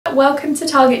Welcome to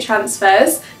Target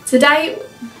Transfers. Today...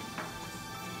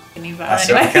 That's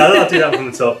anyway. Okay, I'll do that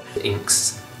from the top.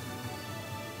 Inks.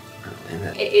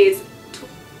 It is...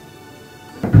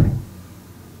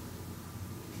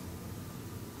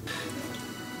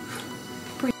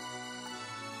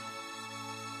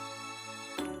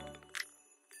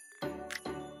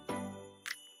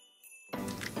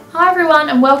 Hi everyone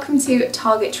and welcome to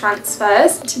Target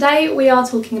Transfers. Today we are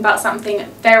talking about something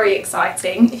very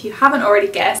exciting. If you haven't already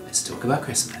guessed, let's talk about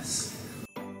Christmas.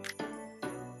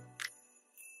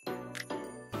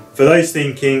 For those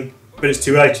thinking, but it's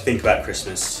too early to think about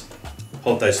Christmas,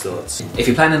 hold those thoughts. If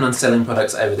you're planning on selling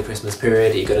products over the Christmas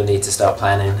period, you're going to need to start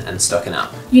planning and stocking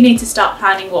up. You need to start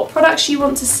planning what products you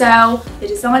want to sell, the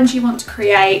designs you want to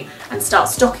create, and start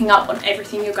stocking up on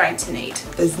everything you're going to need.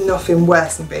 There's nothing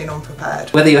worse than being unprepared.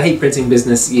 Whether your heat printing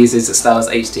business uses Styles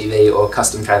HTV or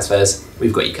custom transfers,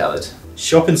 we've got you covered.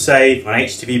 Shop and save on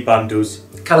HTV bundles.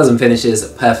 Colours and finishes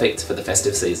are perfect for the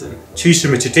festive season. Choose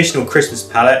from a traditional Christmas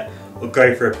palette or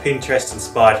go for a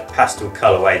Pinterest-inspired pastel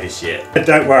colourway this year. But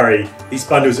don't worry, these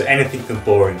bundles are anything but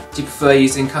boring. Do you prefer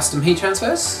using custom heat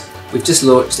transfers? We've just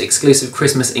launched exclusive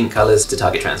Christmas ink colours to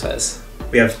Target Transfers.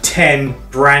 We have 10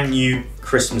 brand new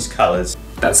Christmas colours.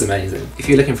 That's amazing. If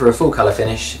you're looking for a full colour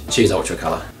finish, choose Ultra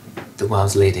Colour, the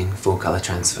world's leading full colour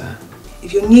transfer.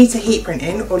 If you're new to heat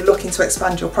printing or looking to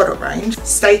expand your product range,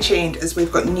 stay tuned as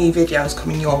we've got new videos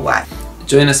coming your way.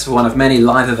 Join us for one of many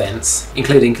live events,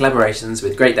 including collaborations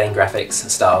with Great Dane Graphics,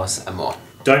 Styles and more.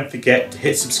 Don't forget to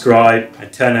hit subscribe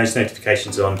and turn those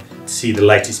notifications on to see the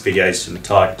latest videos from the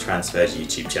Target Transfers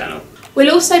YouTube channel.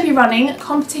 We'll also be running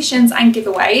competitions and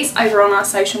giveaways over on our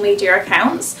social media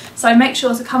accounts, so make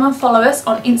sure to come and follow us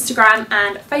on Instagram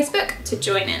and Facebook to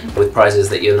join in. With prizes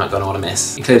that you're not going to want to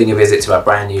miss, including a visit to our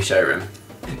brand new showroom.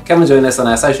 Come and join us on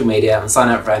our social media and sign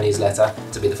up for our newsletter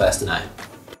to be the first to know.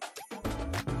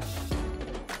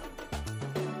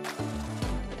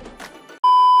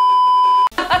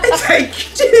 Take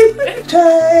two,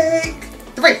 take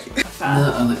three. No,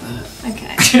 I like that.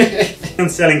 Okay. And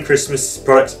selling Christmas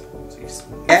products.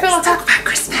 I feel like talk about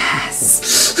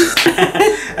Christmas.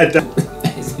 Together,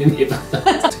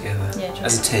 Yeah,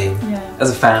 as a team, yeah. as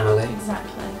a family.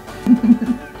 Exactly.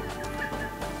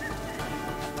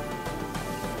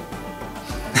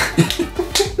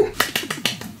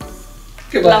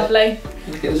 Goodbye. Lovely.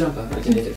 Look at the jumper. I can need it.